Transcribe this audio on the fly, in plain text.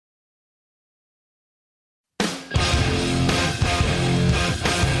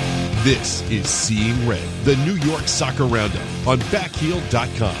This is Seeing Red, the New York Soccer Roundup on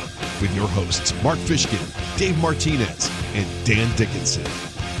Backheel.com with your hosts Mark Fishkin, Dave Martinez, and Dan Dickinson.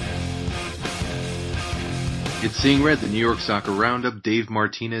 It's Seeing Red, the New York Soccer Roundup. Dave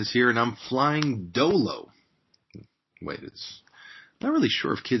Martinez here, and I'm flying dolo. Wait, it's not really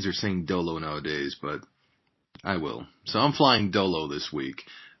sure if kids are saying dolo nowadays, but I will. So I'm flying dolo this week.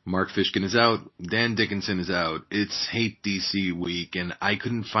 Mark Fishkin is out. Dan Dickinson is out. It's Hate DC week, and I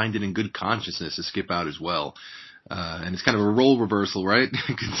couldn't find it in good consciousness to skip out as well. And it's kind of a role reversal, right?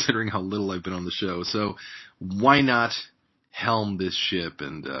 Considering how little I've been on the show. So why not helm this ship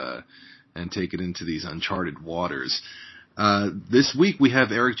and take it into these uncharted waters? This week we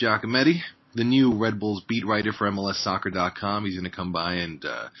have Eric Giacometti, the new Red Bulls beat writer for MLSsoccer.com. He's going to come by and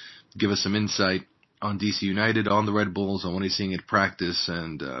give us some insight on DC United, on the Red Bulls, on what he's seeing at practice.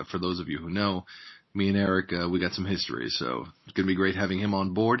 And for those of you who know, me and Eric, we got some history, so it's going to be great having him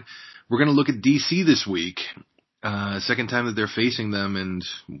on board. We're going to look at DC this week. Second time that they're facing them in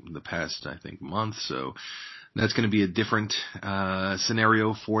the past, I think, month. So that's going to be a different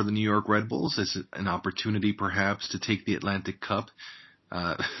scenario for the New York Red Bulls. It's an opportunity, perhaps, to take the Atlantic Cup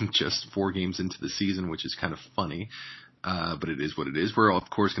just 4 games into the season, which is kind of funny. But it is what it is. We're, of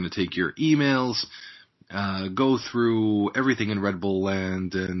course, going to take your emails, go through everything in Red Bull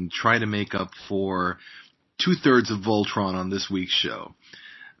land, and try to make up for 2/3 of Voltron on this week's show.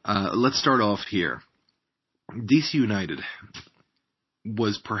 Let's start off here. DC United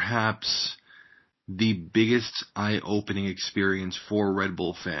was perhaps the biggest eye-opening experience for Red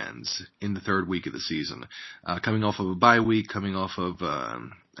Bull fans in the 3rd week of the season. Coming off of a bye week, coming off of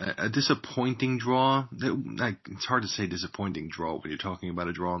a disappointing draw. It's hard to say disappointing draw when you're talking about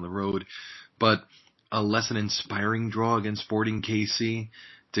a draw on the road, but a less than inspiring draw against Sporting KC,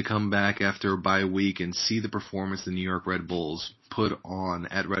 to come back after a bye week and see the performance the New York Red Bulls put on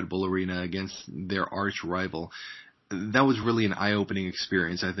at Red Bull Arena against their arch rival. That was really an eye-opening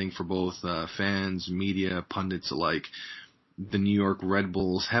experience, I think, for both fans, media, pundits alike. The New York Red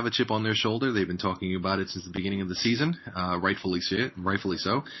Bulls have a chip on their shoulder. They've been talking about it since the beginning of the season, rightfully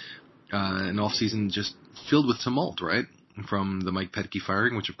so. An off-season just filled with tumult, right? From the Mike Petke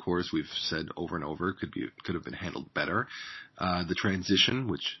firing, which of course we've said over and over could have been handled better. The transition,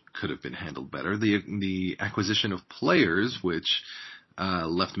 which could have been handled better. The acquisition of players, which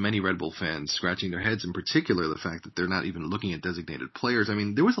left many Red Bull fans scratching their heads, in particular the fact that they're not even looking at designated players. I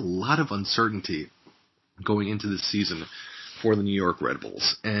mean, there was a lot of uncertainty going into this season for the New York Red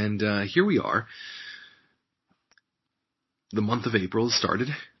Bulls. And here we are. The month of April has started.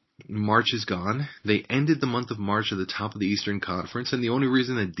 March is gone. They ended the month of March at the top of the Eastern Conference, and the only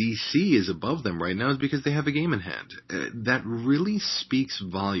reason that DC is above them right now is because they have a game in hand. That really speaks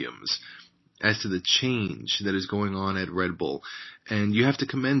volumes as to the change that is going on at Red Bull. And you have to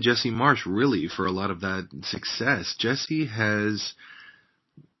commend Jesse Marsch, really, for a lot of that success. Jesse has...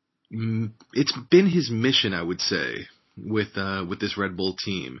 It's been his mission, I would say, with this Red Bull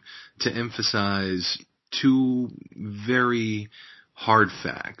team, to emphasize 2 very hard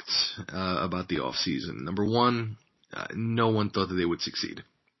facts about the offseason. Number one, no one thought that they would succeed.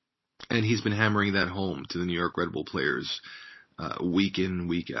 And he's been hammering that home to the New York Red Bull players week in,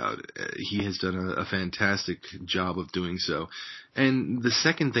 week out. He has done a fantastic job of doing so. And the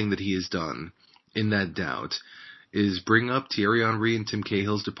second thing that he has done in that doubt is bring up Thierry Henry and Tim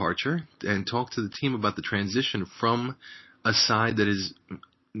Cahill's departure and talk to the team about the transition from a side that is,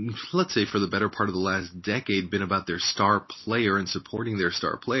 let's say, for the better part of the last decade, been about their star player and supporting their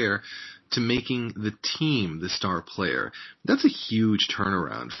star player, to making the team the star player. That's a huge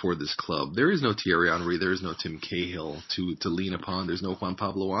turnaround for this club. There is no Thierry Henry, there is no Tim Cahill to lean upon. There's no Juan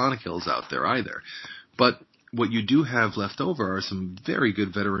Pablo Angels out there either. But what you do have left over are some very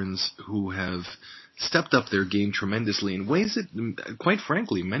good veterans who have stepped up their game tremendously in ways that, quite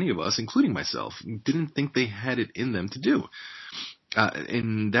frankly, many of us, including myself, didn't think they had it in them to do.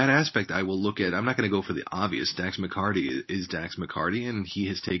 In that aspect, I will look at, I'm not going to go for the obvious. Dax McCarty is Dax McCarty, and he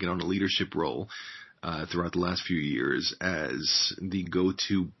has taken on a leadership role throughout the last few years as the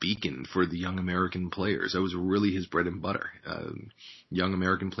go-to beacon for the young American players. That was really his bread and butter. Young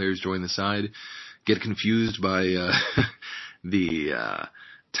American players join the side, get confused by the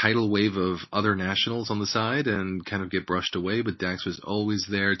tidal wave of other nationals on the side and kind of get brushed away, but Dax was always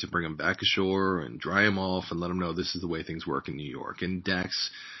there to bring them back ashore and dry them off and let them know this is the way things work in New York. And Dax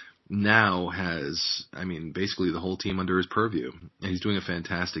now has, basically the whole team under his purview. And he's doing a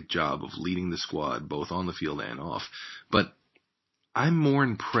fantastic job of leading the squad, both on the field and off. But I'm more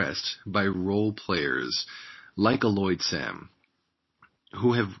impressed by role players like Aloyd Sam,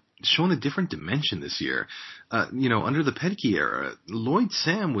 who have shown a different dimension this year. Under the Petke era, Lloyd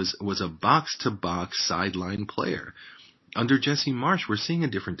Sam was a box-to-box sideline player. Under Jesse Marsch, we're seeing a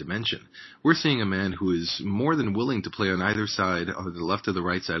different dimension. We're seeing a man who is more than willing to play on either side, on the left or the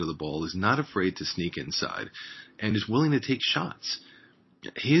right side of the ball, is not afraid to sneak inside, and is willing to take shots.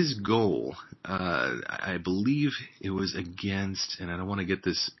 His goal, I believe it was against, and I don't want to get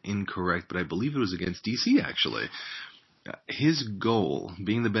this incorrect, but I believe it was against DC actually. His goal,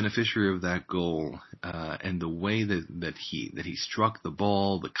 being the beneficiary of that goal, and the way that he struck the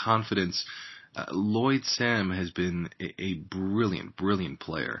ball, the confidence, Lloyd Sam has been a brilliant, brilliant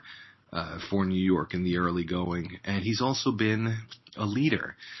player for New York in the early going, and he's also been a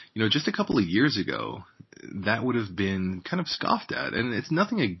leader. Just a couple of years ago, that would have been kind of scoffed at, and it's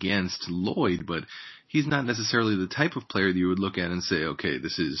nothing against Lloyd, but he's not necessarily the type of player that you would look at and say, okay,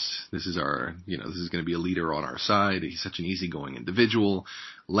 this is our, this is going to be a leader on our side. He's such an easygoing individual,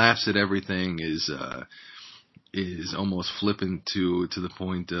 laughs at everything, is almost flippant to the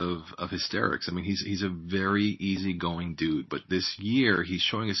point of hysterics. I mean, he's a very easygoing dude, but this year he's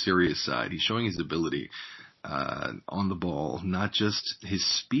showing a serious side. He's showing his ability on the ball, not just his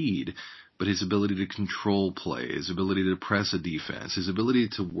speed, but his ability to control play, his ability to press a defense, his ability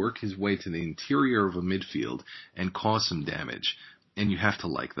to work his way to the interior of a midfield and cause some damage. And you have to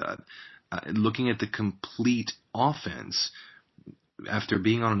like that. Looking at the complete offense, after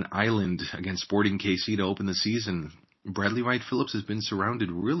being on an island against Sporting KC to open the season, Bradley Wright Phillips has been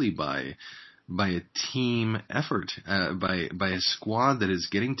surrounded really by a team effort, by a squad that is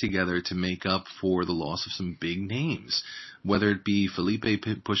getting together to make up for the loss of some big names. Whether it be Felipe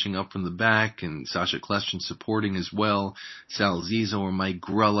pushing up from the back and Sasha Kleshin supporting as well, Sal Zizzo or Mike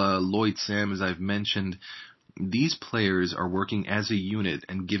Grella, Lloyd Sam, as I've mentioned, these players are working as a unit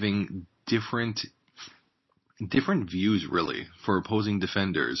and giving different views really for opposing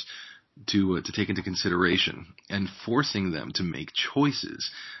defenders to take into consideration and forcing them to make choices.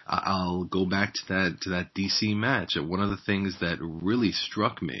 I'll go back to that DC match. One of the things that really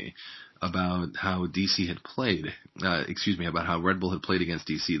struck me about how DC had played, about how Red Bull had played against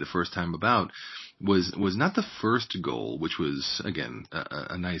DC the first time about, was not the first goal, which was again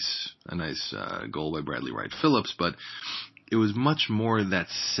a nice goal by Bradley Wright Phillips, but it was much more that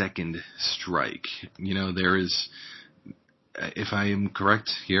second strike. There is, if I am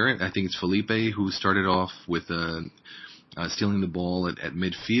correct here, I think it's Felipe who started off with stealing the ball at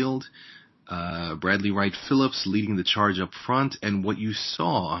midfield. Bradley Wright Phillips leading the charge up front, and what you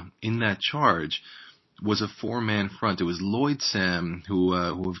saw in that charge was a four-man front. It was Lloyd Sam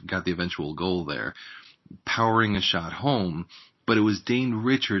who got the eventual goal there, powering a shot home, but it was Dane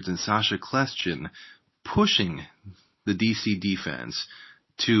Richards and Sasha Kleshin pushing the DC defense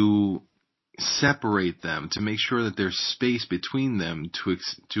to separate them, to make sure that there's space between them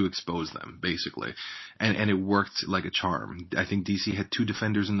to expose them, basically. And it worked like a charm. I think DC had two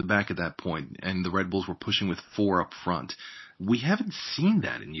defenders in the back at that point, and the Red Bulls were pushing with four up front. We haven't seen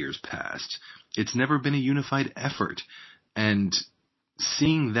that in years past. It's never been a unified effort. And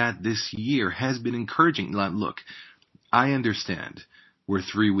seeing that this year has been encouraging. Look, I understand we're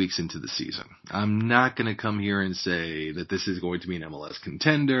 3 weeks into the season. I'm not going to come here and say that this is going to be an MLS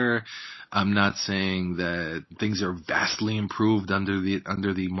contender. I'm not saying that things are vastly improved under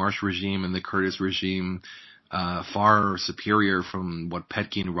the Marsch regime and the Curtis regime, far superior from what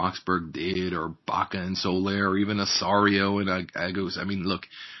Petke and Roxburgh did, or Baca and Soler, or even Osorio and Agos. I mean, look,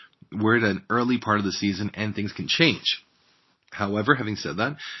 we're at an early part of the season and things can change. However, having said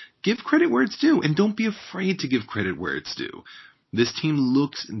that, give credit where it's due, and don't be afraid to give credit where it's due. This team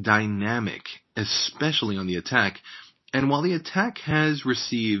looks dynamic, especially on the attack. And while the attack has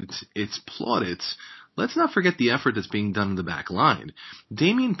received its plaudits, let's not forget the effort that's being done in the back line.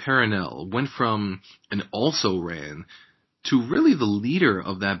 Damien Perenelle went from an also-ran to really the leader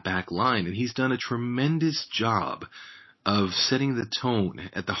of that back line, and he's done a tremendous job of setting the tone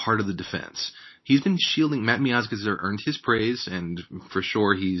at the heart of the defense. He's been shielding. Matt Miazga earned his praise, and for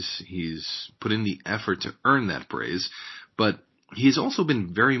sure he's put in the effort to earn that praise, but he's also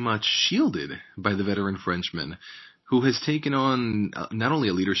been very much shielded by the veteran Frenchman, who has taken on not only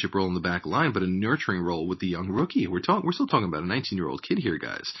a leadership role in the back line, but a nurturing role with the young rookie. We're still talking about a 19-year-old kid here,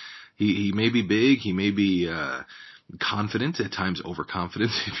 guys. He may be big, he may be confident, at times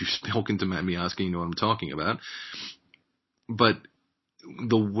overconfident. If you've spoken to Matt Miazga, you know what I'm talking about. But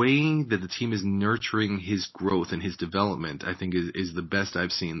the way that the team is nurturing his growth and his development, I think, is the best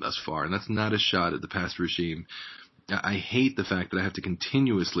I've seen thus far. And that's not a shot at the past regime. I hate the fact that I have to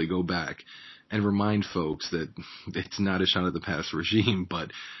continuously go back and remind folks that it's not a shot at the past regime,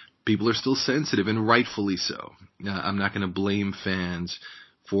 but people are still sensitive, and rightfully so. I'm not going to blame fans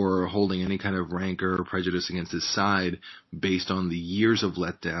for holding any kind of rancor or prejudice against his side based on the years of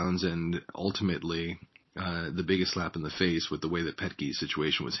letdowns and ultimately the biggest slap in the face with the way that Petke's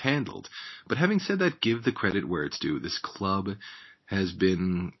situation was handled. But having said that, give the credit where it's due. This club has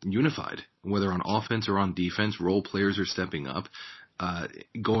been unified, whether on offense or on defense. Role players are stepping up.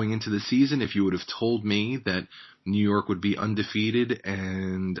 Going into the season, if you would have told me that New York would be undefeated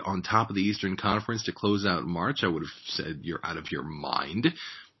and on top of the Eastern Conference to close out March, I would have said you're out of your mind.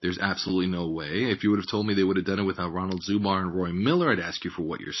 There's absolutely no way. If you would have told me they would have done it without Ronald Zubar and Roy Miller, I'd ask you for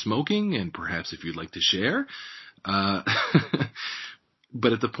what you're smoking and perhaps if you'd like to share.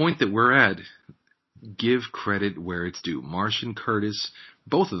 But at the point that we're at, give credit where it's due. Marsh and Curtis,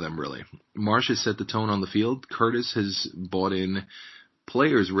 both of them really. Marsh has set the tone on the field. Curtis has brought in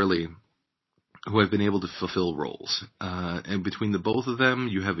players really who have been able to fulfill roles. And between the both of them,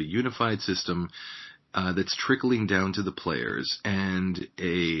 you have a unified system that's trickling down to the players, and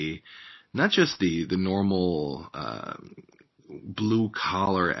not just the normal blue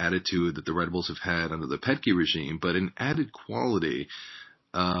collar attitude that the Red Bulls have had under the Petke regime, but an added quality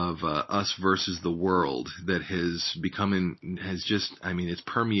of us versus the world that has it's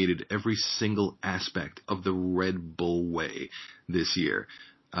permeated every single aspect of the Red Bull way this year.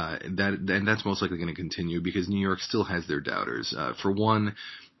 And that's most likely going to continue because New York still has their doubters. For one,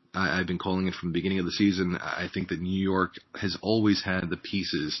 I've been calling it from the beginning of the season. I think that New York has always had the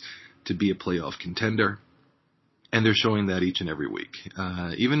pieces to be a playoff contender, and they're showing that each and every week.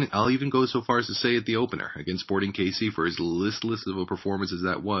 I'll even go so far as to say at the opener against Sporting KC, for as listless of a performance as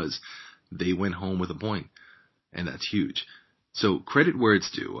that was, they went home with a point, and that's huge. So credit where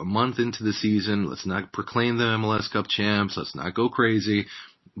it's due. A month into the season, let's not proclaim them MLS Cup champs. Let's not go crazy.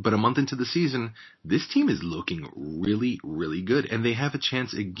 But a month into the season, this team is looking really, really good. And they have a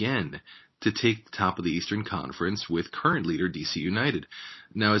chance again to take the top of the Eastern Conference with current leader DC United.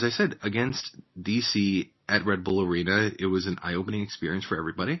 Now, as I said, against DC at Red Bull Arena, it was an eye-opening experience for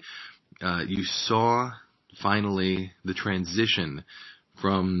everybody. You saw, finally, the transition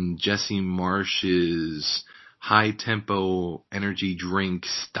from Jesse Marsh's high-tempo energy drink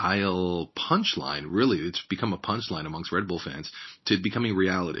style punchline. Really, it's become a punchline amongst Red Bull fans to becoming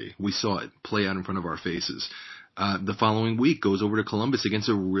reality. We saw it play out in front of our faces. The following week goes over to Columbus against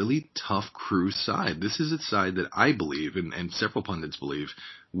a really tough Crew side. This is a side that I believe, and several pundits believe,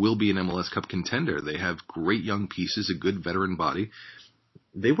 will be an MLS Cup contender. They have great young pieces, a good veteran body.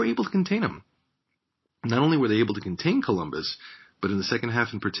 They were able to contain them. Not only were they able to contain Columbus, but in the second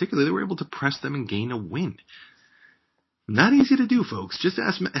half in particular, they were able to press them and gain a win. Not easy to do, folks. Just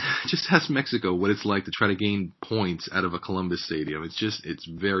ask Mexico what it's like to try to gain points out of a Columbus stadium. It's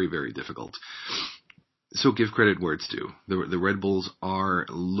very, very difficult. So give credit where it's due. The Red Bulls are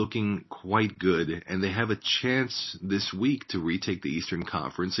looking quite good, and they have a chance this week to retake the Eastern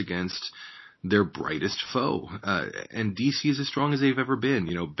Conference against their brightest foe. And DC is as strong as they've ever been.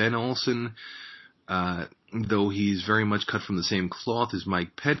 You know, Ben Olsen, though he's very much cut from the same cloth as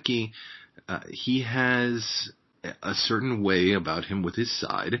Mike Petke, he has a certain way about him with his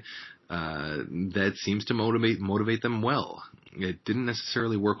side that seems to motivate them well. It didn't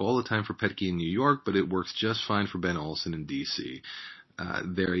necessarily work all the time for Petke in New York, but it works just fine for Ben Olsen in DC.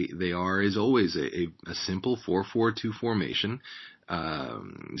 They are, as always, a simple 4-4-2 formation.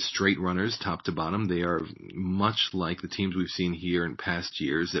 Straight runners, top to bottom. They are much like the teams we've seen here in past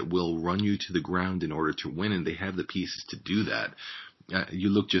years that will run you to the ground in order to win, and they have the pieces to do that. You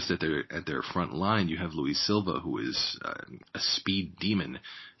look just at their front line. You have Luis Silva, who is a speed demon,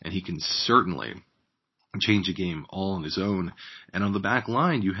 and he can certainly change a game all on his own. And on the back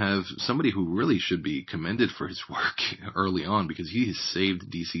line, you have somebody who really should be commended for his work early on because he has saved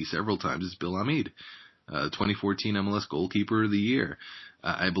DC several times. It's Bill Hamid, 2014 MLS Goalkeeper of the Year.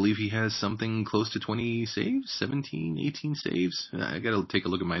 I believe he has something close to 20 saves, 17, 18 saves. I got to take a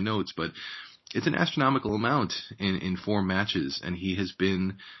look at my notes, but it's an astronomical amount in 4 matches, and he has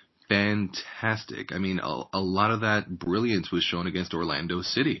been fantastic. I mean, a lot of that brilliance was shown against Orlando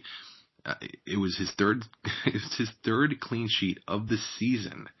City. It was his third clean sheet of the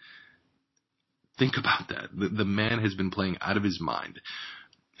season. Think about that. The man has been playing out of his mind.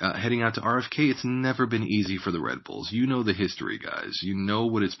 Heading out to RFK, it's never been easy for the Red Bulls. You know the history, guys. You know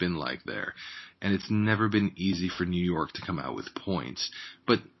what it's been like there. And it's never been easy for New York to come out with points.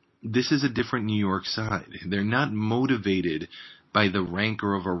 But this is a different New York side. They're not motivated by the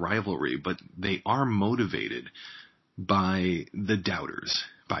rancor of a rivalry, but they are motivated by the doubters,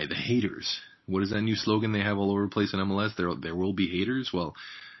 by the haters. What is that new slogan they have all over the place in MLS? There will be haters? Well,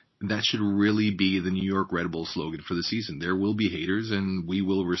 that should really be the New York Red Bull slogan for the season. There will be haters, and we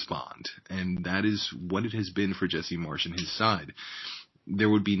will respond. And that is what it has been for Jesse Marsh and his side. there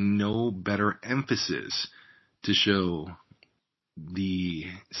would be no better emphasis to show the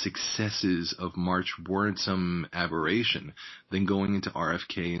successes of March weren't some aberration than going into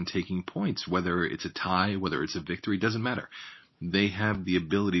RFK and taking points. Whether it's a tie, whether it's a victory, doesn't matter. They have the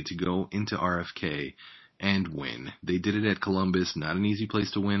ability to go into RFK and win. They did it at Columbus, not an easy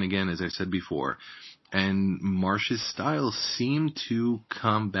place to win, again, as I said before. And Marsh's style seemed to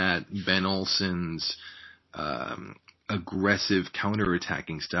combat Ben Olsen's aggressive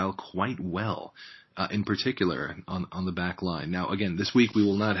counterattacking style quite well. In particular on the back line. Now, again, this week we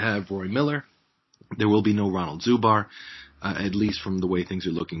will not have Roy Miller. There will be no Ronald Zubar, at least from the way things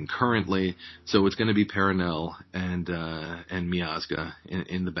are looking currently. So it's going to be Perenelle and Miazga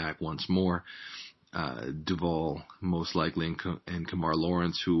in the back once more. Duvall, most likely, and Kamar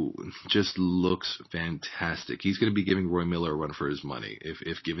Lawrence, who just looks fantastic. He's going to be giving Roy Miller a run for his money.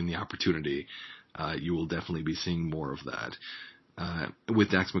 If given the opportunity, you will definitely be seeing more of that.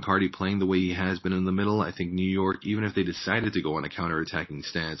 With Dax McCarty playing the way he has been in the middle, I think New York, even if they decided to go on a counterattacking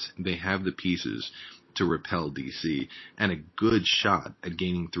stance, they have the pieces to repel DC and a good shot at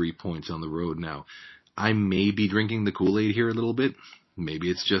gaining 3 points on the road. Now, I may be drinking the Kool-Aid here a little bit. Maybe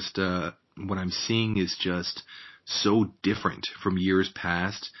it's just what I'm seeing is just so different from years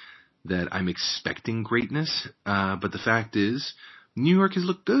past that I'm expecting greatness. But the fact is, New York has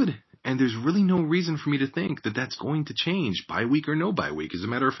looked good. And there's really no reason for me to think that that's going to change, bye week or no bye week. As a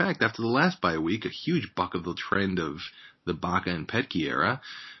matter of fact, after the last bye week, a huge buck of the trend of the Baca and Petke era,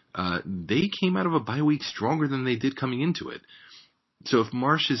 they came out of a bye week stronger than they did coming into it. So if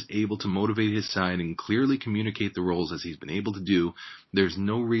Marsh is able to motivate his side and clearly communicate the roles as he's been able to do, there's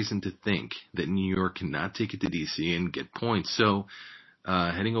no reason to think that New York cannot take it to DC and get points. So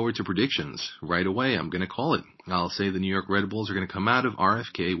heading over to predictions right away, I'm going to call it. I'll say the New York Red Bulls are going to come out of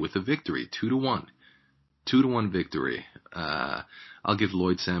RFK with a victory, 2-1. 2-1 victory. I'll give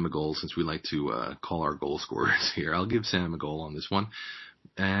Lloyd Sam a goal since we like to call our goal scorers here. I'll give Sam a goal on this one.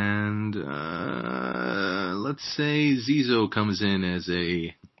 And let's say Zizou comes in as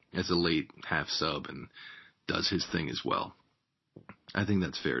a late half sub and does his thing as well. I think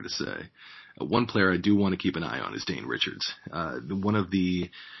that's fair to say. One player I do want to keep an eye on is Dane Richards. One of the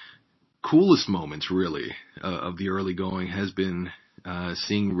coolest moments, really, of the early going has been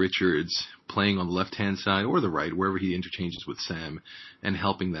seeing Richards playing on the left-hand side or the right, wherever he interchanges with Sam, and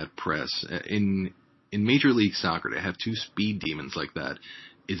helping that press. In Major League Soccer, to have two speed demons like that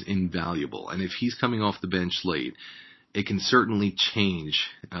is invaluable. And if he's coming off the bench late, it can certainly change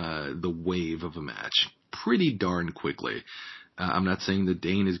the wave of a match pretty darn quickly. I'm not saying that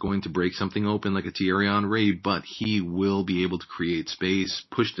Dane is going to break something open like a Thierry Henry, but he will be able to create space,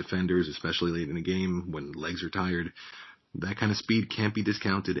 push defenders, especially late in the game when legs are tired. That kind of speed can't be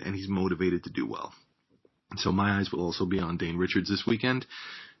discounted, and he's motivated to do well. So my eyes will also be on Dane Richards this weekend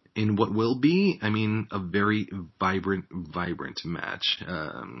in what will be, a very vibrant match.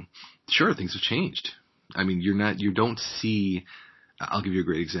 Sure, things have changed. You don't see... I'll give you a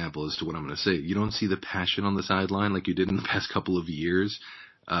great example as to what I'm going to say. You don't see the passion on the sideline like you did in the past couple of years.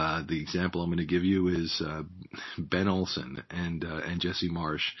 The example I'm going to give you is Ben Olsen and Jesse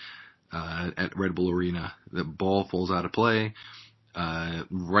Marsh at Red Bull Arena. The ball falls out of play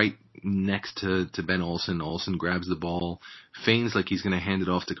right next to Ben Olsen. Olsen grabs the ball, feigns like he's going to hand it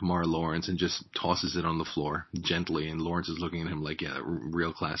off to Kamar Lawrence, and just tosses it on the floor gently. And Lawrence is looking at him like, yeah,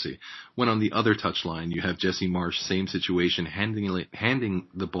 real classy. When on the other touchline, you have Jesse Marsh, same situation, handing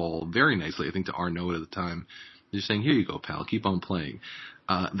the ball very nicely, I think to Arnaud at the time, just saying, here you go, pal, keep on playing.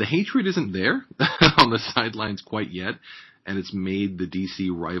 The hatred isn't there on the sidelines quite yet, and it's made the DC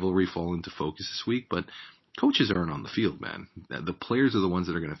rivalry fall into focus this week, but coaches aren't on the field, man. The players are the ones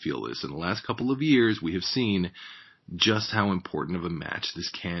that are going to feel this. In the last couple of years, we have seen just how important of a match this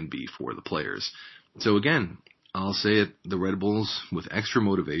can be for the players. So again, I'll say it, the Red Bulls, with extra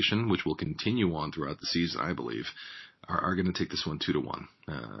motivation, which will continue on throughout the season, I believe, are going to take this one 2-1.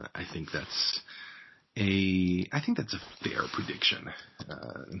 I think that's a fair prediction.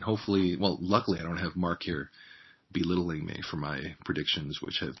 And hopefully, luckily I don't have Mark here belittling me for my predictions,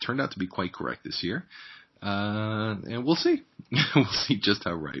 which have turned out to be quite correct this year. And we'll see. We'll see just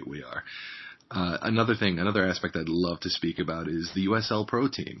how right we are. Another aspect I'd love to speak about is the USL Pro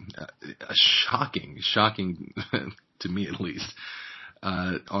team. Shocking to me at least.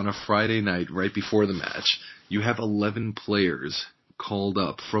 On a Friday night, right before the match, you have 11 players called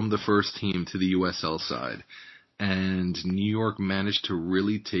up from the first team to the USL side. And New York managed to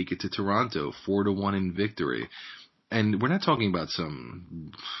really take it to Toronto, 4-1 in victory. And we're not talking about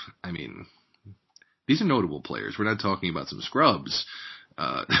these are notable players. We're not talking about some scrubs.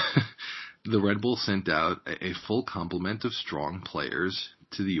 The Red Bulls sent out a full complement of strong players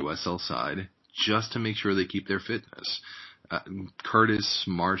to the USL side just to make sure they keep their fitness. Curtis,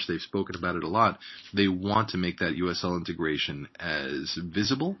 Marsh, they've spoken about it a lot. They want to make that USL integration as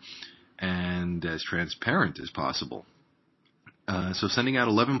visible and as transparent as possible. So sending out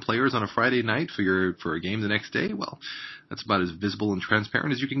 11 players on a Friday night for a game the next day, well, that's about as visible and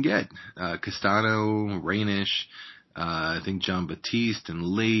transparent as you can get. Castano, Rainish, I think John Batiste and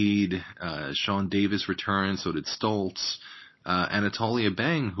Lade, Sean Davis returned, so did Stoltz, Anatolia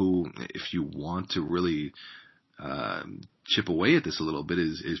Bang, who, if you want to really chip away at this a little bit,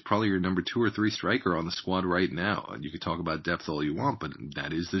 is probably your number 2 or 3 striker on the squad right now. You could talk about depth all you want, but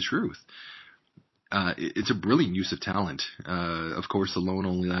that is the truth. It's a brilliant use of talent. Of course, the loan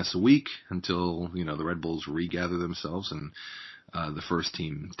only lasts a week until, the Red Bulls regather themselves and the first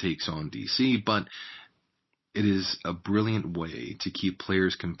team takes on DC, but it is a brilliant way to keep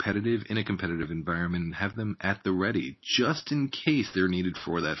players competitive in a competitive environment and have them at the ready, just in case they're needed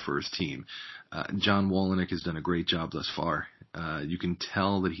for that first team. John Wallenick has done a great job thus far. You can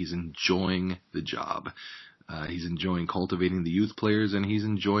tell that he's enjoying the job. He's enjoying cultivating the youth players, and he's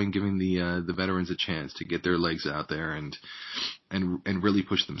enjoying giving the veterans a chance to get their legs out there and really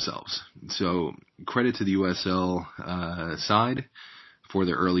push themselves. So credit to the USL side for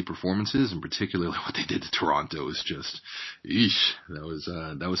their early performances, and particularly what they did to Toronto is just,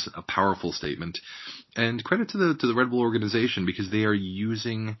 that was a powerful statement. And credit to the Red Bull organization, because they are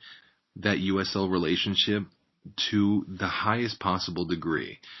using that USL relationship to the highest possible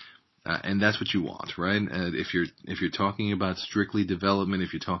degree. And that's what you want, right? If you're talking about strictly development,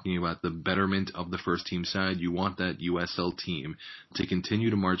 if you're talking about the betterment of the first team side, you want that USL team to continue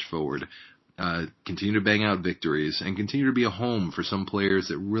to march forward, continue to bang out victories, and continue to be a home for some players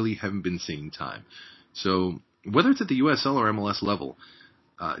that really haven't been seeing time. So whether it's at the USL or MLS level,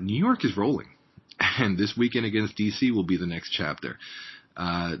 New York is rolling. And this weekend against DC will be the next chapter.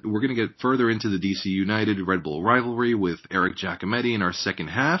 We're going to get further into the DC United Red Bull rivalry with Eric Giacometti in our second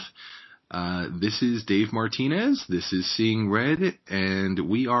half. This is Dave Martinez. This is Seeing Red, and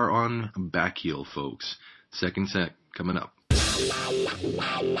we are on back heel, folks. Second set coming up.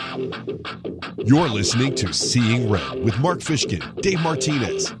 You're listening to Seeing Red with Mark Fishkin, Dave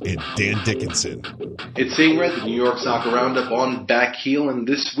Martinez, and Dan Dickinson. It's Seeing Red, the New York Soccer Roundup on back heel, and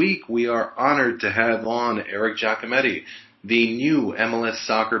this week we are honored to have on Eric Giacometti, the new MLS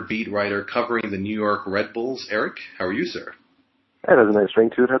soccer beat writer covering the New York Red Bulls. Eric, how are you, sir? That has a nice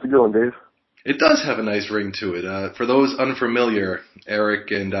ring to it. How's it going, Dave? It does have a nice ring to it. For those unfamiliar, Eric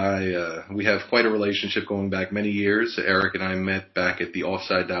and I, we have quite a relationship going back many years. Eric and I met back at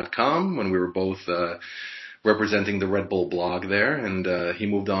theoffside.com when we were both representing the Red Bull blog there, and he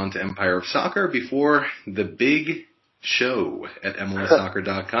moved on to Empire of Soccer before the big show at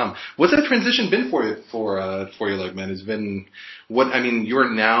MLSsoccer.com. What's that transition been for you, like, man? It's been you're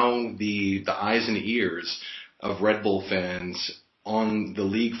now the eyes and ears of Red Bull fans on the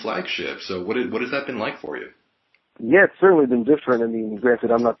league flagship. So what has that been like for you? Yeah, it's certainly been different. I mean,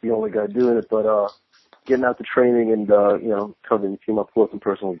 granted, I'm not the only guy doing it, but getting out to training and covering the team up close and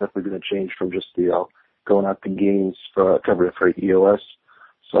personal is definitely been a change from just the going out to games for covering it for EOS.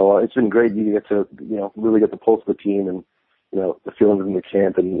 So it's been great. You get to really get the pulse of the team and the feelings in the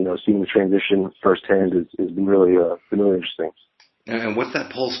camp, and seeing the transition firsthand has been really interesting. And what's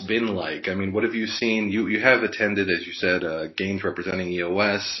that pulse been like? I mean, what have you seen? You have attended, as you said, games representing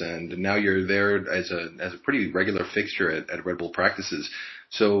EOS, and now you're there as a pretty regular fixture at Red Bull practices.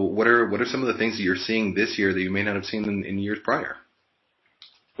 So what are some of the things that you're seeing this year that you may not have seen in years prior?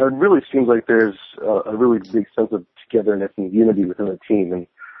 It really seems like there's a really big sense of togetherness and unity within the team, and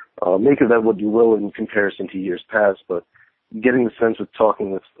make of that what you will in comparison to years past, but getting the sense of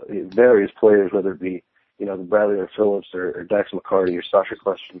talking with various players, whether it be the Bradley or Phillips or Dax McCarty or Sasha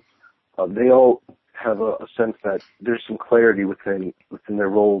Question, they all have a sense that there's some clarity within their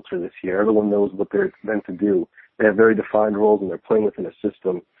roles for this year. Everyone knows what they're meant to do. They have very defined roles, and they're playing within a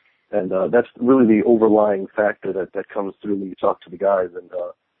system. And that's really the overlying factor that comes through when you talk to the guys. And,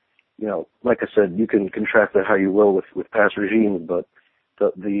 like I said, you can contrast that how you will with past regimes, but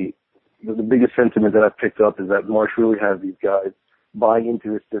the biggest sentiment that I've picked up is that Marsh really has these guys buying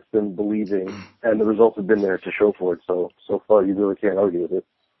into his system, believing, and the results have been there to show for it. So far, you really can't argue with it.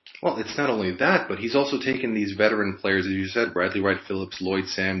 Well, it's not only that, but he's also taken these veteran players, as you said, Bradley Wright Phillips, Lloyd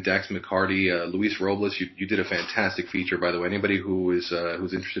Sam, Dax McCarty, Luis Robles. You did a fantastic feature, by the way. Anybody who's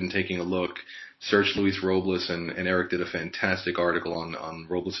interested in taking a look, search Luis Robles, and Eric did a fantastic article on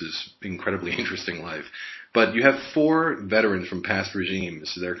Robles' incredibly interesting life. But you have 4 veterans from past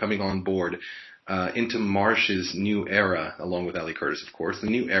regimes. They're coming on board. into Marsh's new era, along with Ali Curtis, of course, the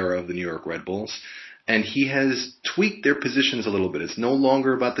new era of the New York Red Bulls. And he has tweaked their positions a little bit. It's no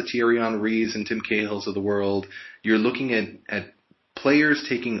longer about the Thierry Henrys and Tim Cahills of the world. You're looking at players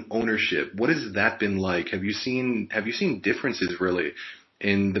taking ownership. What has that been like? Have you seen differences really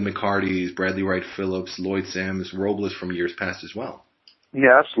in the McCartys, Bradley Wright Phillips, Lloyd Sams, Robles from years past as well?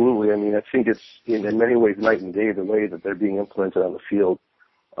 Yeah, absolutely. I mean, I think it's in many ways night and day the way that they're being implemented on the field.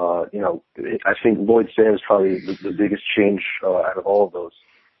 I think Lloyd Sams is probably the biggest change out of all of those.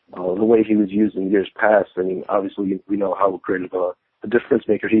 The way he was used in years past, I mean, obviously we know how great of a difference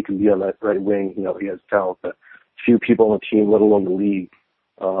maker he can be on that right wing. You know, he has talent that few people on the team, let alone the league,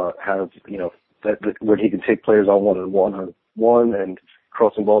 have, that where he can take players on one and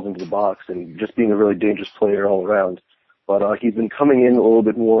crossing balls into the box and just being a really dangerous player all around. But he's been coming in a little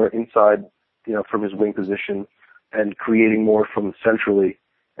bit more inside, from his wing position and creating more from centrally.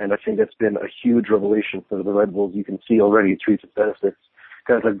 And I think that's been a huge revelation for the Red Bulls. You can see already it reaps its benefits.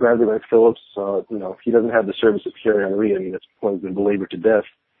 Guys like Bradley Wright Phillips, he doesn't have the service of Thierry Henry. I mean, that's point has been belabored to death.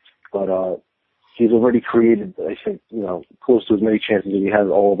 But he's already created, I think, close to as many chances as he had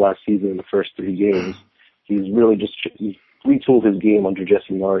all of last season in the first 3 games. He's really he's retooled his game under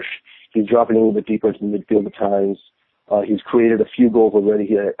Jesse Marsh. He's dropping a little bit deeper into the midfield at times. He's created a few goals already.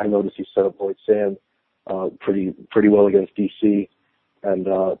 I noticed he set up Lloyd Sam pretty well against DC. And,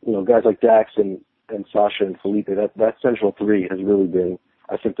 guys like Dax and Sasha and Felipe, that central three has really been,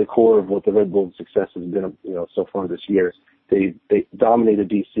 I think, the core of what the Red Bulls' success has been, so far this year. They dominated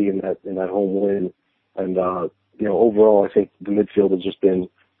DC in that home win. And, overall, I think the midfield has just been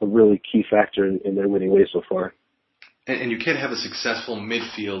a really key factor in their winning way so far. And you can't have a successful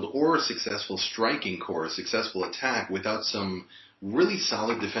midfield or a successful striking core, a successful attack without some really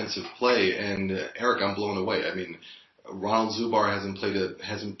solid defensive play. And Eric, I'm blown away. I mean, Ronald Zubar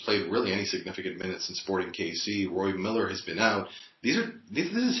hasn't played really any significant minutes in Sporting KC. Roy Miller has been out. This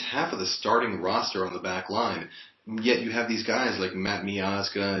is half of the starting roster on the back line. Yet you have these guys like Matt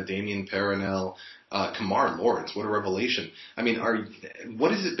Miazga, Damien Peronel, Kamar Lawrence. What a revelation. I mean,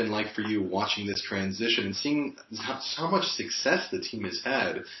 what has it been like for you watching this transition and seeing how much success the team has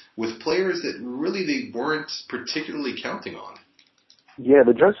had with players that really they weren't particularly counting on? Yeah,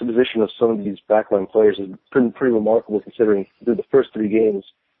 the juxtaposition of some of these backline players has been pretty remarkable considering through the first 3 games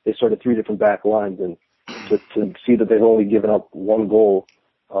they started 3 different back lines, and to see that they've only given up 1 goal,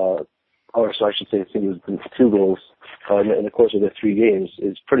 or so I should say it was 2 goals in the course of their 3 games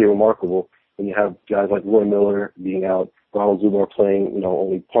is pretty remarkable. When you have guys like Roy Miller being out, Ronald Zubar playing,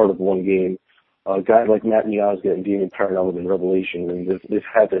 only part of 1 game, guys like Matt Miazga and Damien Peronel have been revelations. I mean, they've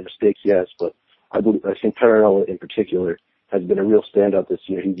had their mistakes, yes, but I think Peronel in particular has been a real standout this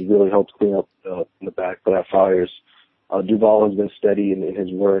year. He's really helped clean up in the back, put out fires. Duval has been steady in his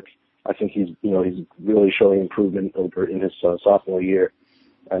work. I think he's really showing improvement over in his sophomore year.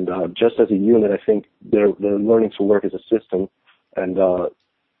 And just as a unit, I think they're learning to work as a system. And no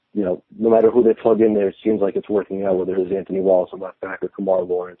matter who they plug in there, it seems like it's working out. Whether it's Anthony Wallace on left back or Kamar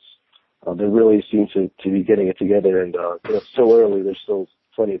Lawrence, they really seem to be getting it together. And it's still early; there's still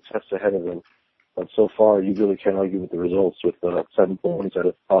plenty of tests ahead of them. But so far, you really can't argue with the results with 7 points out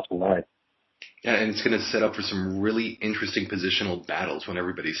of possible 9. Yeah, and it's going to set up for some really interesting positional battles when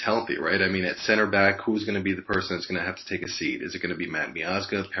everybody's healthy, right? I mean, at center back, who's going to be the person that's going to have to take a seat? Is it going to be Matt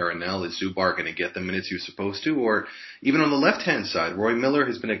Miazga, Peronel? Is Zubar going to get the minutes he was supposed to? Or even on the left-hand side, Roy Miller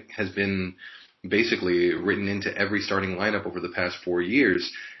has been basically written into every starting lineup over the past 4 years.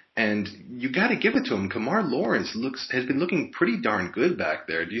 And you got to give it to him. Kamar Lawrence has been looking pretty darn good back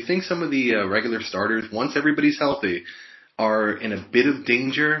there. Do you think some of the regular starters, once everybody's healthy, are in a bit of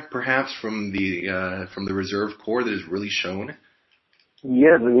danger, perhaps, from the reserve core that has really shown?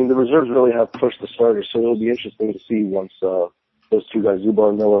 Yeah, I mean, the reserves really have pushed the starters, so it'll be interesting to see once those 2 guys, Zubar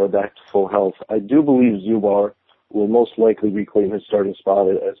and Miller, are back to full health. I do believe Zubar will most likely reclaim his starting spot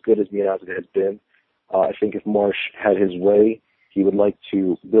as good as Miazga has been. I think if Marsh had his way, he would like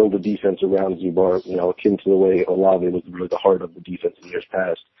to build a defense around Zubar, akin to the way Olave was really the heart of the defense in years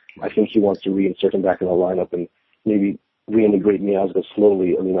past. I think he wants to reinsert him back in the lineup and maybe reintegrate Miazga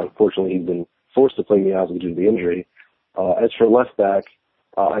slowly. I mean, unfortunately, he's been forced to play Miazga due to the injury. As for left back,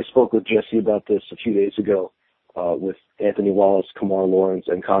 I spoke with Jesse about this a few days ago with Anthony Wallace, Kamar Lawrence,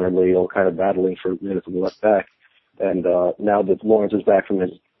 and Connor Lee all kind of battling for minutes on the left back. And now that Lawrence is back from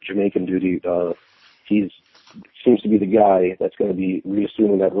his Jamaican duty, he seems to be the guy that's going to be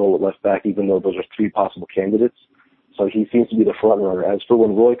reassuming that role at left back, even though those are 3 possible candidates. So he seems to be the front runner. As for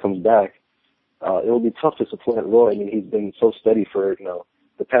when Roy comes back, it'll be tough to supplant Roy. I mean, he's been so steady for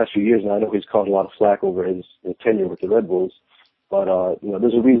the past few years, and I know he's caught a lot of flack over his tenure with the Red Bulls. But,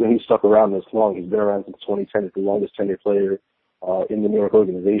 there's a reason he's stuck around this long. He's been around since 2010. He's the longest tenured player in the New York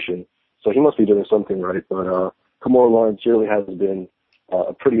organization. So he must be doing something right. But Kamora Lawrence really has been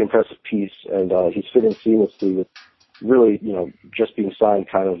a pretty impressive piece, and he's fitting seamlessly with really, just being signed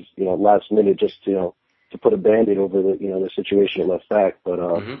kind of, last minute just, to put a Band-Aid over the situation at left back. But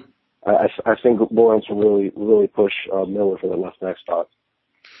I think Lawrence will really push Miller for the left back spot.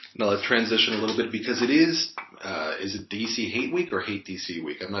 Now let's transition a little bit because it is it DC Hate Week or Hate DC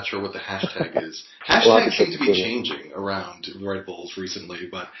Week? I'm not sure what the hashtag is. Hashtags seem to be changing around Red Bulls recently,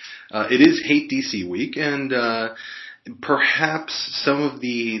 but it is Hate DC Week, and perhaps some of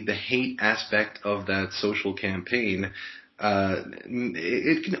the hate aspect of that social campaign,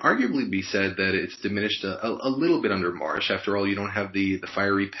 it can arguably be said that it's diminished a little bit under Marsh. After all, you don't have the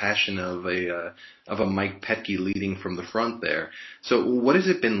fiery passion of a Mike Petke leading from the front there. So what has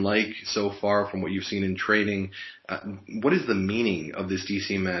it been like so far from what you've seen in training? What is the meaning of this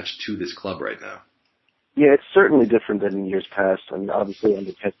DC match to this club right now? Yeah, it's certainly different than in years past. I mean, obviously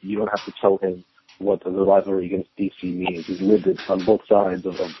under Petke, you don't have to tell him what the rivalry against DC means. He's lived it on both sides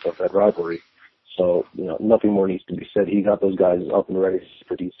of that rivalry. So, nothing more needs to be said. He got those guys up and ready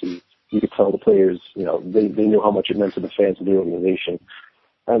for DC. You could tell the players, they knew how much it meant to the fans of the organization.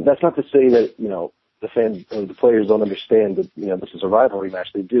 And that's not to say that, the fans or the players don't understand that, this is a rivalry match.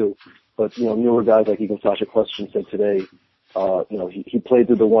 They do. But, newer guys like even Sasha Question said today, he played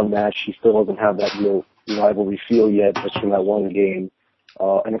through the one match. He still doesn't have that real rivalry feel yet just from that one game.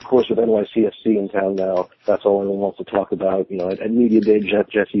 And of course with NYCFC in town now, that's all anyone wants to talk about. At Media Day,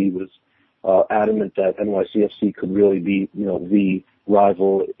 Jesse was adamant that NYCFC could really be, the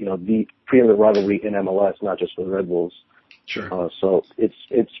rival, the preeminent rivalry in MLS, not just for the Red Bulls. Sure. So it's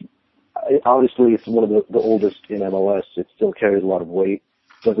obviously it's one of the oldest in MLS. It still carries a lot of weight.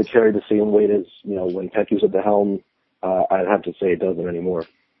 Does it carry the same weight as, when Petke was at the helm? I'd have to say it doesn't anymore.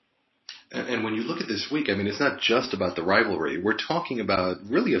 And when you look at this week, I mean, it's not just about the rivalry. We're talking about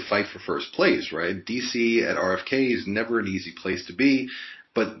really a fight for first place, right? DC at RFK is never an easy place to be.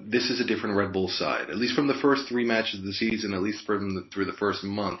 But this is a different Red Bull side, at least from the first three matches of the season, at least through the first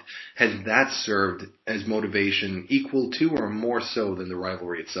month. Has that served as motivation equal to or more so than the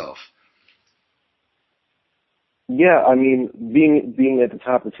rivalry itself? Yeah, I mean, being at the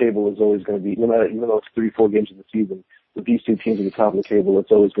top of the table is always going to be, no matter, even though it's 3-4 games in the season, with these two teams at the top of the table,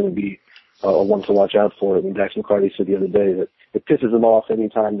 it's always going to be a one to watch out for. I mean, Dax McCarty said the other day that it pisses him off any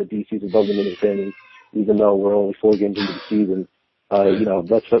time the DC's above them in the standings, even though we're only 4 games into the season.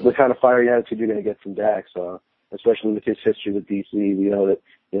 That's the kind of fiery attitude you're going to get from Dax, especially with his history with DC. We know that,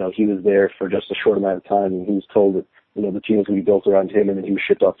 he was there for just a short amount of time, and he was told that, the team was going to be built around him, and then he was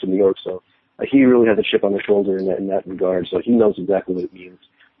shipped off to New York. So he really has a chip on the shoulder in that regard. So he knows exactly what it means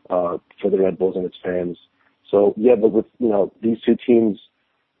for the Red Bulls and its fans. So, yeah, but with, these two teams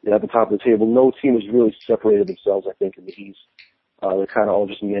at the top of the table, no team has really separated themselves, I think, in the East. They're kind of all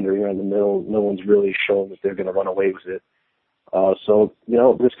just meandering around the middle. No one's really shown that they're going to run away with it. So,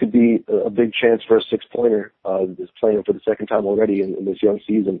 this could be a big chance for a 6-pointer, is playing for the second time already in this young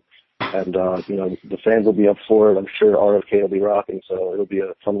season. And, the fans will be up for it. I'm sure RFK will be rocking, so it'll be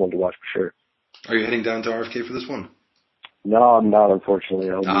a fun one to watch for sure. Are you heading down to RFK for this one? No, I'm not, unfortunately.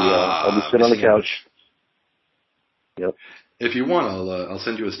 I'll be sitting on the couch. Yep. If you want, I'll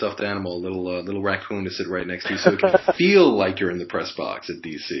send you a stuffed animal, a little raccoon to sit right next to you so it can feel like you're in the press box at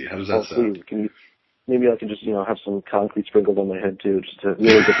DC. How does that sound? Please, maybe I can just, have some concrete sprinkled on my head too, just to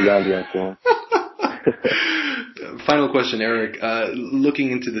really get the ambiance going. Final question, Eric.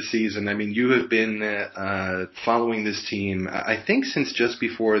 Looking into the season, I mean, you have been following this team, I think, since just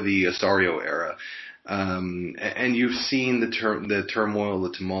before the Osario era. And you've seen the turmoil,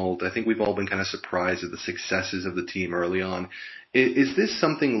 the tumult. I think we've all been kind of surprised at the successes of the team early on. Is this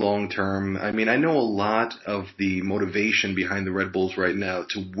something long term? I mean, I know a lot of the motivation behind the Red Bulls right now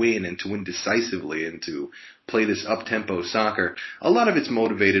to win and to win decisively and to play this up-tempo soccer. A lot of it's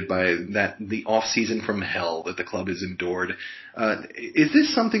motivated by the off-season from hell that the club has endured. Is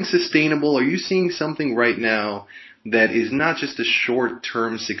this something sustainable? Are you seeing something right now that is not just a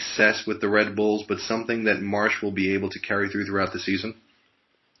short-term success with the Red Bulls, but something that Marsh will be able to carry throughout the season?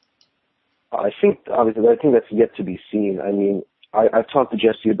 I think that's yet to be seen. I mean, I've talked to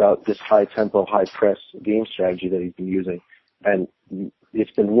Jesse about this high-tempo, high-press game strategy that he's been using, and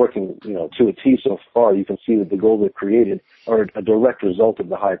it's been working, to a T so far. You can see that the goals they've created are a direct result of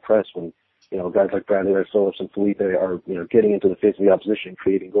the high press when, guys like Bradley Phillips and Felipe are, getting into the face of the opposition and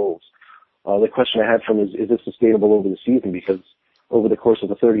creating goals. The question I had from him is this sustainable over the season? Because over the course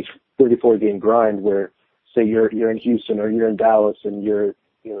of a 34-game grind where, say, you're in Houston or you're in Dallas and you're,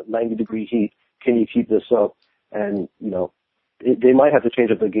 90-degree heat, can you keep this up? And, they might have to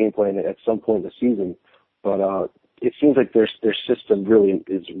change up their game plan at some point in the season, but it seems like their system really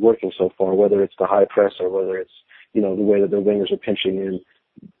is working so far, whether it's the high press or whether it's, the way that their wingers are pinching in.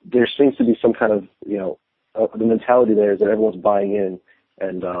 There seems to be some kind of, the mentality there is that everyone's buying in,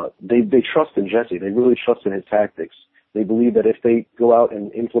 and they trust in Jesse. They really trust in his tactics. They believe that if they go out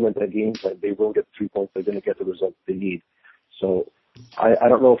and implement that game plan, they will get 3 points. They're going to get the results they need. So I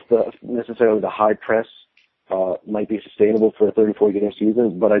don't know if necessarily the high press might be sustainable for a 34-game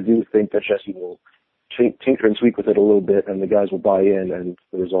season, but I do think that Jesse will tinker and tweak with it a little bit, and the guys will buy in, and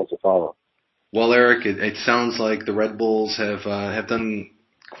the results will follow. Well, Eric, it sounds like the Red Bulls have done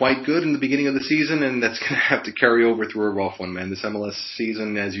quite good in the beginning of the season, and that's going to have to carry over through a rough one, man. This MLS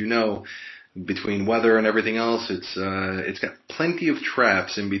season, as you know, between weather and everything else, it's got plenty of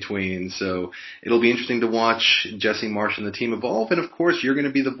traps in between. So it'll be interesting to watch Jesse Marsch and the team evolve. And of course, you're going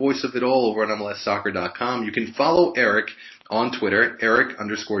to be the voice of it all over on MLSsoccer.com. You can follow Eric on Twitter,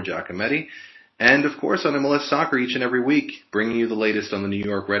 Eric_Giacometti. And of course on MLS Soccer each and every week, bringing you the latest on the New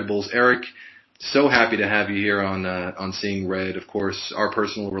York Red Bulls. Eric, so happy to have you here on Seeing Red. Of course, our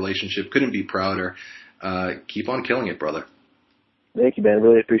personal relationship couldn't be prouder. Keep on killing it, brother. Thank you, man.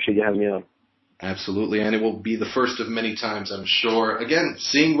 Really appreciate you having me on. Absolutely, and it will be the first of many times, I'm sure. Again,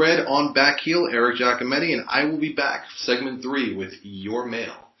 Seeing Red on Back Heel, Eric Giacometti, and I will be back, segment 3, with your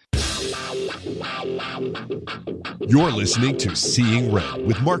mail. You're listening to Seeing Red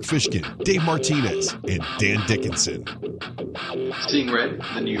with Mark Fishkin, Dave Martinez, and Dan Dickinson. Seeing Red,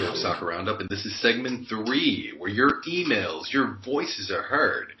 the New York Soccer Roundup, and this is segment 3, where your emails, your voices are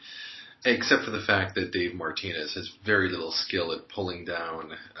heard. Except for the fact that Dave Martinez has very little skill at pulling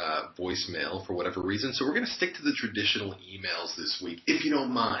down voicemail for whatever reason. So we're going to stick to the traditional emails this week, if you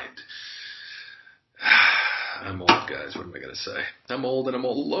don't mind. I'm old, guys. What am I going to say? I'm old and I'm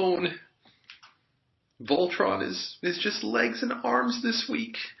all alone. Voltron is just legs and arms this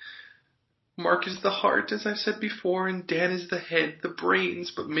week. Mark is the heart, as I've said before, and Dan is the head, the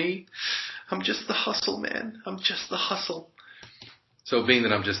brains. But me, I'm just the hustle, man. I'm just the hustle. So being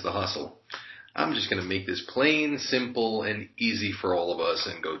that I'm just the hustle, I'm just going to make this plain, simple, and easy for all of us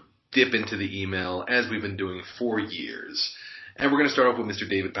and go dip into the email as we've been doing for years. And we're going to start off with Mr.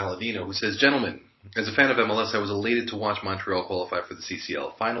 David Palladino, who says, "Gentlemen, as a fan of MLS, I was elated to watch Montreal qualify for the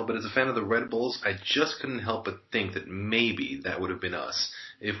CCL final, but as a fan of the Red Bulls, I just couldn't help but think that maybe that would have been us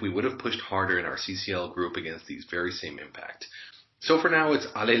if we would have pushed harder in our CCL group against these very same Impact. So for now, it's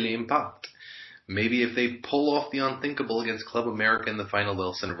allez l'Impact. Maybe if they pull off the unthinkable against Club America in the final,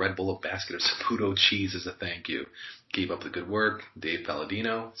 they'll send Red Bull a basket of Saputo cheese as a thank you. Keep up the good work. Dave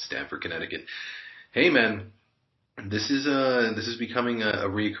Palladino, Stamford, Connecticut." Hey, man, this is becoming a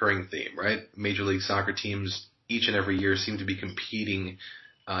recurring theme, right? Major League Soccer teams each and every year seem to be competing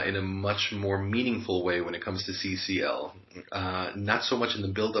in a much more meaningful way when it comes to CCL. Not so much in the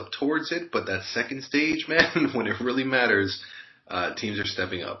build-up towards it, but that second stage, man, when it really matters, teams are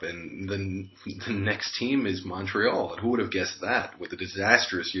stepping up, and the next team is Montreal. And who would have guessed that with the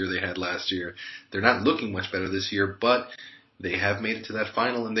disastrous year they had last year? They're not looking much better this year, but they have made it to that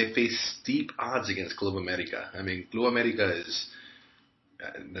final, and they face steep odds against Club America. I mean, Club America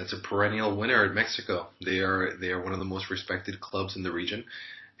that's a perennial winner at Mexico. They are one of the most respected clubs in the region,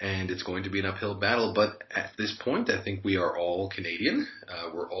 and it's going to be an uphill battle. But at this point, I think we are all Canadian.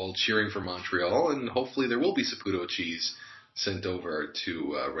 We're all cheering for Montreal, and hopefully there will be Saputo cheese sent over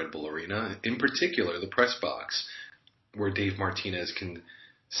to Red Bull Arena, in particular the press box, where Dave Martinez can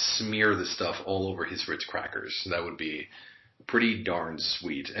smear the stuff all over his Ritz crackers. That would be pretty darn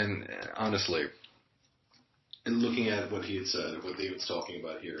sweet. And honestly, looking at what he had said, what David's talking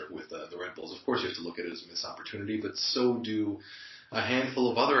about here with the Red Bulls, of course you have to look at it as a missed opportunity, but so do a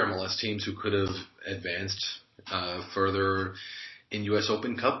handful of other MLS teams who could have advanced further in U.S.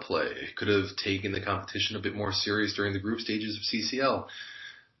 Open Cup play, could have taken the competition a bit more serious during the group stages of CCL.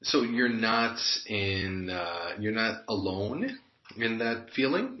 So you're not alone in that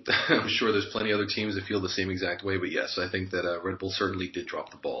feeling. I'm sure there's plenty of other teams that feel the same exact way, but yes, I think that Red Bull certainly did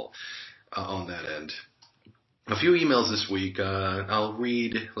drop the ball on that end. A few emails this week. I'll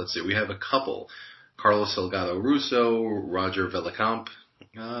read, let's see, we have a couple. Carlos Salgado Russo, Roger Vellicamp.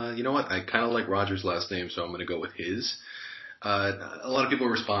 You know what? I kind of like Roger's last name, so I'm going to go with his. A lot of people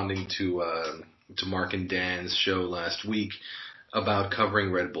are responding to Mark and Dan's show last week about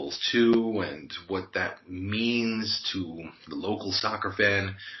covering Red Bulls 2 and what that means to the local soccer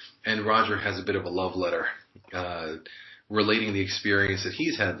fan. And Roger has a bit of a love letter relating the experience that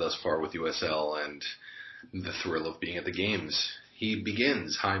he's had thus far with USL and the thrill of being at the games. He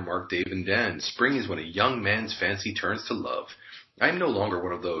begins, "Hi Mark, Dave, and Dan. Spring is when a young man's fancy turns to love. I'm no longer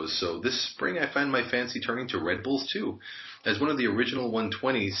one of those, so this spring I find my fancy turning to Red Bulls too. As one of the original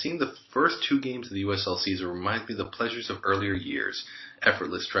 120s, seeing the first 2 games of the USL season reminds me of the pleasures of earlier years.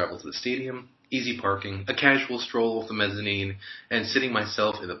 Effortless travel to the stadium, easy parking, a casual stroll off the mezzanine, and sitting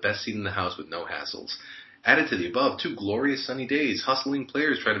myself in the best seat in the house with no hassles. Added to the above, 2 glorious sunny days, hustling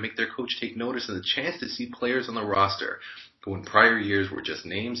players trying to make their coach take notice, and the chance to see players on the roster who in prior years were just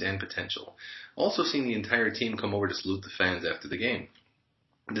names and potential. Also seeing the entire team come over to salute the fans after the game.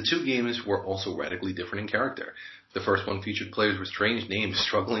 The 2 games were also radically different in character. The first one featured players with strange names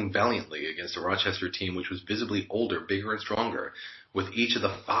struggling valiantly against a Rochester team which was visibly older, bigger, and stronger. With each of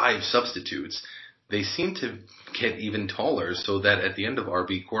the 5 substitutes, they seemed to get even taller, so that at the end of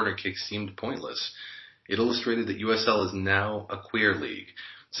RB, corner kicks seemed pointless. It illustrated that USL is now a queer league.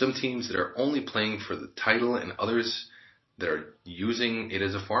 Some teams that are only playing for the title and others that are using it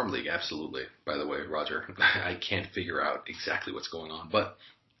as a farm league. Absolutely. By the way, Roger, I can't figure out exactly what's going on, but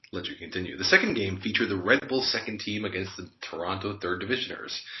let you continue. The second game featured the Red Bull second team against the Toronto third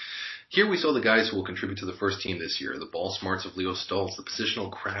divisioners. Here we saw the guys who will contribute to the first team this year, the ball smarts of Leo Stoltz, the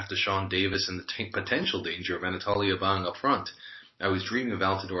positional craft of Sean Davis, and the potential danger of Anatoly Abang up front. I was dreaming of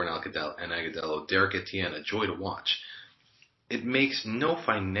Altidore and Agudelo, Derek Etienne, a joy to watch. It makes no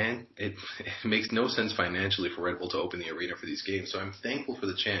sense financially for Red Bull to open the arena for these games, so I'm thankful for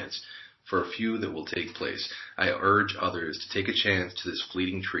the chance for a few that will take place. I urge others to take a chance to this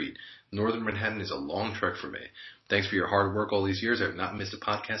fleeting treat. Northern Manhattan is a long trek for me. Thanks for your hard work all these years. I have not missed a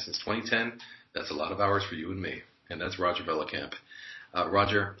podcast since 2010. That's a lot of hours for you and me. And that's Roger Bellicamp.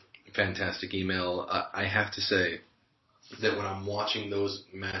 Roger, fantastic email. I have to say that when I'm watching those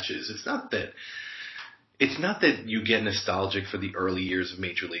matches, it's not that you get nostalgic for the early years of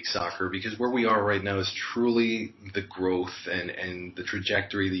Major League Soccer, because where we are right now is truly the growth and the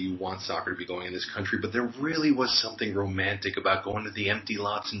trajectory that you want soccer to be going in this country. But there really was something romantic about going to the empty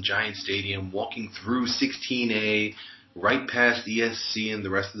lots in Giant Stadium, walking through 16A, right past ESC and the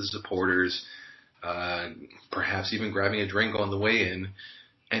rest of the supporters, perhaps even grabbing a drink on the way in,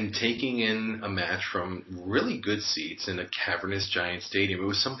 and taking in a match from really good seats in a cavernous Giant Stadium. It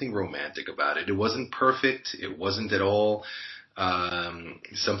was something romantic about it. It wasn't perfect. It wasn't at all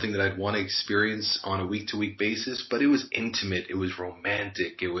something that I'd want to experience on a week-to-week basis, but it was intimate. It was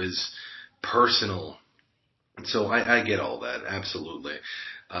romantic. It was personal. So I get all that, absolutely.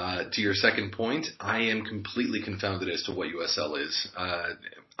 To your second point, I am completely confounded as to what USL is.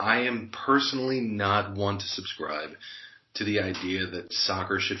 I am personally not one to subscribe to the idea that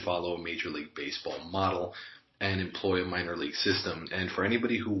soccer should follow a Major League Baseball model and employ a minor league system. And for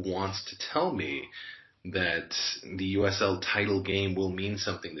anybody who wants to tell me that the USL title game will mean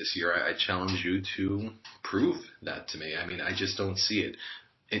something this year, I challenge you to prove that to me. I mean, I just don't see it.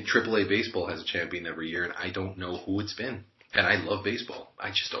 AAA baseball has a champion every year, and I don't know who it's been. And I love baseball.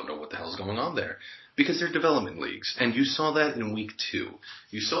 I just don't know what the hell's going on there. Because they're development leagues. And you saw that in week 2.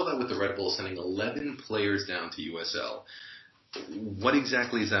 You saw that with the Red Bulls sending 11 players down to USL. What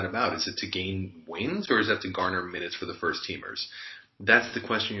exactly is that about? Is it to gain wins, or is that to garner minutes for the first teamers? That's the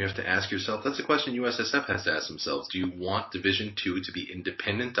question you have to ask yourself. That's the question USSF has to ask themselves. Do you want Division 2 to be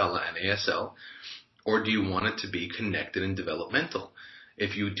independent a la NASL, or do you want it to be connected and developmental?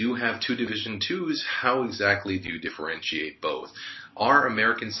 If you do have 2 Division 2s, how exactly do you differentiate both? Are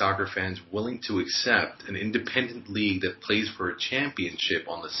American soccer fans willing to accept an independent league that plays for a championship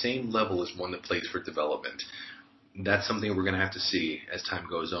on the same level as one that plays for development? That's something we're going to have to see as time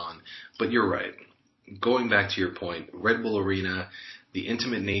goes on. But you're right. Going back to your point, Red Bull Arena, the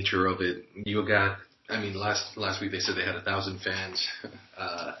intimate nature of it, last week they said they had 1,000 fans.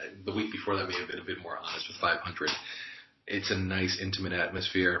 The week before that may have been a bit more honest with 500. It's a nice, intimate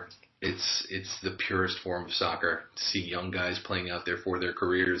atmosphere. It's the purest form of soccer. To see young guys playing out there for their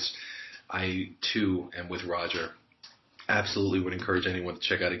careers. I, too, am with Roger. Absolutely would encourage anyone to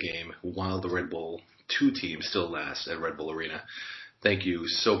check out a game while the Red Bull 2 team still lasts at Red Bull Arena. Thank you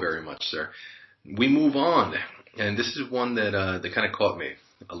so very much, sir. We move on. And this is one that kind of caught me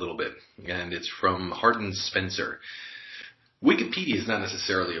a little bit. And it's from Hardin Spencer. Wikipedia is not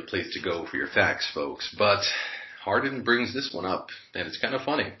necessarily a place to go for your facts, folks, but Hardin brings this one up, and it's kind of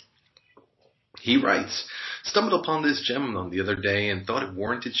funny. He writes, stumbled upon this gem on the other day and thought it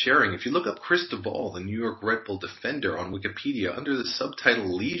warranted sharing. If you look up Chris Duvall, the New York Red Bull defender, on Wikipedia under the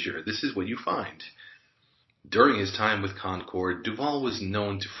subtitle Leisure, this is what you find. During his time with Concord, Duvall was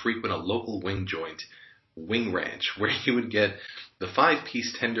known to frequent a local wing joint, Wing Ranch, where he would get the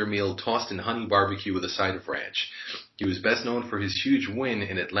 5-piece tender meal tossed in honey barbecue with a side of ranch. He was best known for his huge win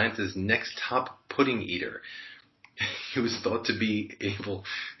in Atlanta's Next Top Pudding Eater. He was thought to be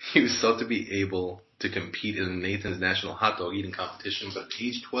able to compete in the Nathan's National Hot Dog Eating Competition, but at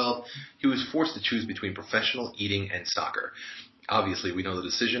age 12, he was forced to choose between professional eating and soccer. Obviously, we know the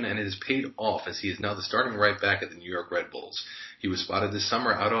decision, and it has paid off as he is now the starting right back at the New York Red Bulls. He was spotted this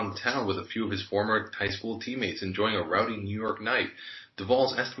summer out on town with a few of his former high school teammates enjoying a rowdy New York night.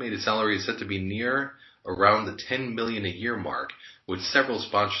 Duvall's estimated salary is set to be near around the $10 million a year mark, with several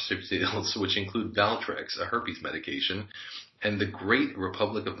sponsorship deals, which include Valtrex, a herpes medication, and the Great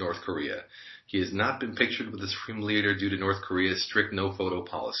Republic of North Korea. He has not been pictured with the Supreme Leader due to North Korea's strict no-photo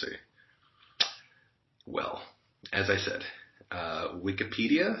policy. Well, as I said,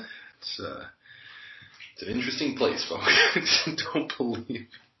 Wikipedia, it's an interesting place, folks.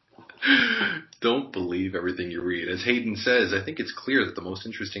 Don't believe everything you read. As Hayden says, I think it's clear that the most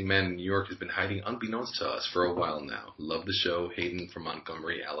interesting man in New York has been hiding unbeknownst to us for a while now. Love the show, Hayden from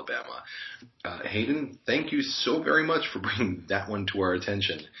Montgomery, Alabama. Hayden, thank you so very much for bringing that one to our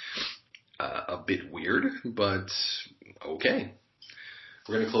attention. A bit weird, but okay.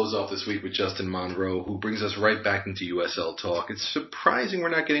 We're going to close off this week with Justin Monroe, who brings us right back into USL talk. It's surprising we're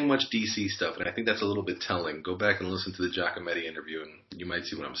not getting much DC stuff, and I think that's a little bit telling. Go back and listen to the Giacometti interview, and you might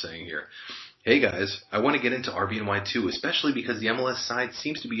see what I'm saying here. Hey, guys, I want to get into RBNY too, especially because the MLS side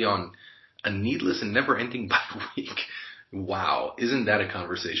seems to be on a needless and never-ending bye week. Wow, isn't that a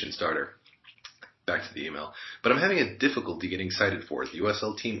conversation starter? Back to the email. But I'm having a difficulty getting excited for it. The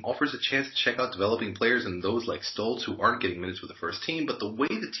USL team offers a chance to check out developing players and those like Stoltz who aren't getting minutes with the first team, but the way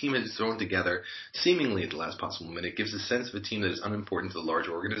the team is thrown together, seemingly at the last possible minute, gives a sense of a team that is unimportant to the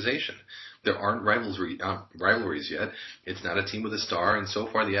larger organization. There aren't rivalries yet. It's not a team with a star, and so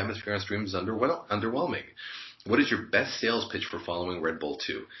far the atmosphere on stream is underwhelming. What is your best sales pitch for following Red Bull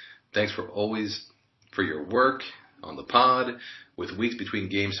 2? Thanks for your work on the pod. With weeks between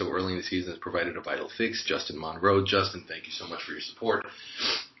games so early in the season has provided a vital fix. Justin Monroe. Justin, thank you so much for your support.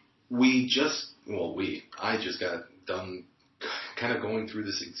 I just got done kind of going through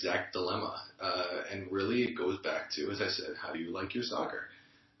this exact dilemma. And really it goes back to, as I said, how do you like your soccer?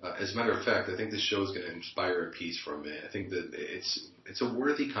 As a matter of fact, I think this show is going to inspire a piece from me. I think that it's a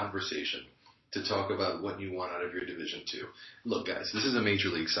worthy conversation to talk about what you want out of your Division 2. Look, guys, this is a Major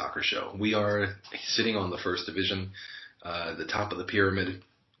League Soccer show. We are sitting on the first division, the top of the pyramid.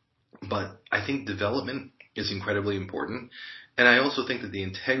 But I think development is incredibly important. And I also think that the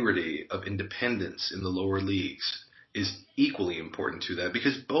integrity of independence in the lower leagues is equally important to that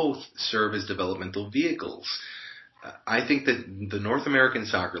because both serve as developmental vehicles. I think that the North American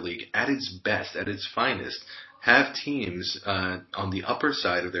Soccer League, at its best, at its finest, have teams on the upper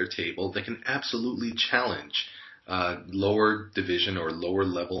side of their table that can absolutely challenge lower division or lower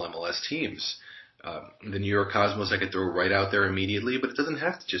level MLS teams. The New York Cosmos I could throw right out there immediately, but it doesn't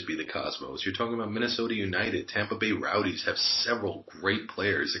have to just be the Cosmos. You're talking about Minnesota United. Tampa Bay Rowdies have several great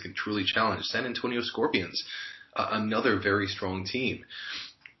players that can truly challenge. San Antonio Scorpions, another very strong team.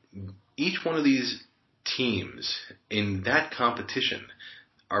 Each one of these teams in that competition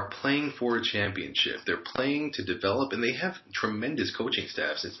are playing for a championship. They're playing to develop, and they have tremendous coaching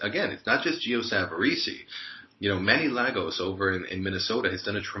staffs. It's not just Gio Savarese. Manny Lagos over in Minnesota has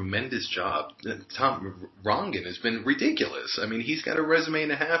done a tremendous job. Tom Rongen has been ridiculous. I mean, he's got a resume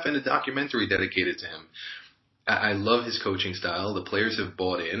and a half and a documentary dedicated to him. I love his coaching style. The players have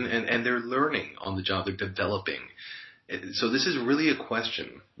bought in, and they're learning on the job. They're developing. So this is really a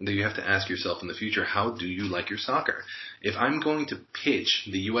question that you have to ask yourself in the future. How do you like your soccer? If I'm going to pitch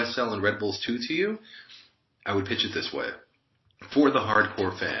the USL and Red Bulls 2 to you, I would pitch it this way. For the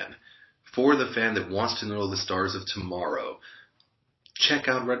hardcore fan, for the fan that wants to know the stars of tomorrow, check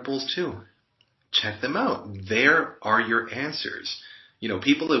out Red Bulls 2. Check them out. There are your answers.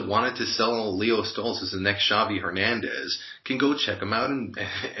 People that wanted to sell Leo Stoltz as the next Xavi Hernandez can go check them out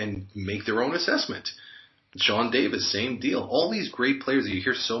and make their own assessment. Sean Davis, same deal. All these great players that you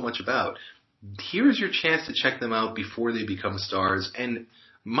hear so much about, here's your chance to check them out before they become stars. And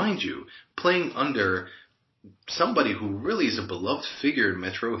mind you, playing under somebody who really is a beloved figure in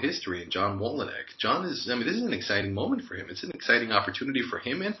Metro history, and John Wolyniec. This is an exciting moment for him. It's an exciting opportunity for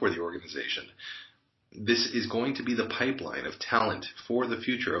him and for the organization. This is going to be the pipeline of talent for the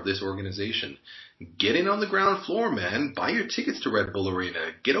future of this organization. Get in on the ground floor, man. Buy your tickets to Red Bull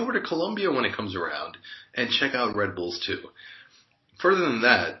Arena. Get over to Columbia when it comes around and check out Red Bulls 2. Further than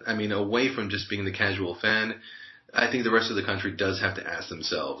that, away from just being the casual fan, I think the rest of the country does have to ask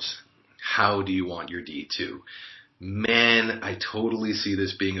themselves, how do you want your D2? Man, I totally see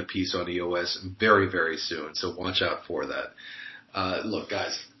this being a piece on EOS very, very soon, so watch out for that. Look,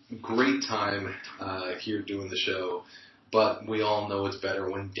 guys, great time here doing the show, but we all know it's better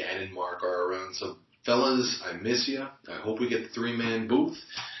when Dan and Mark are around, so Fellas, I miss you. I hope we get the 3-man booth.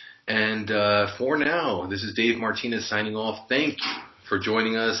 And for now, this is Dave Martinez signing off. Thank you for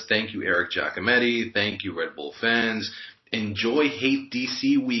joining us. Thank you, Eric Giacometti. Thank you, Red Bull fans. Enjoy Hate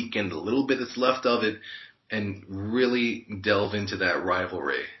DC weekend, the little bit that's left of it, and really delve into that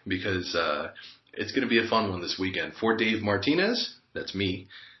rivalry because it's going to be a fun one this weekend. For Dave Martinez, that's me.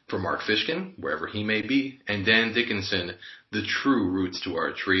 For Mark Fishkin, wherever he may be, and Dan Dickinson, the true roots to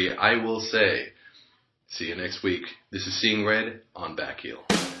our tree, I will say, see you next week. This is Seeing Red on Backheel.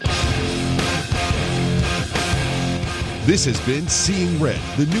 This has been Seeing Red,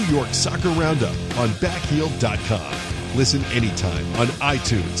 the New York Soccer Roundup on Backheel.com. Listen anytime on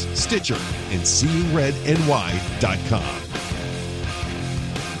iTunes, Stitcher, and SeeingRedNY.com.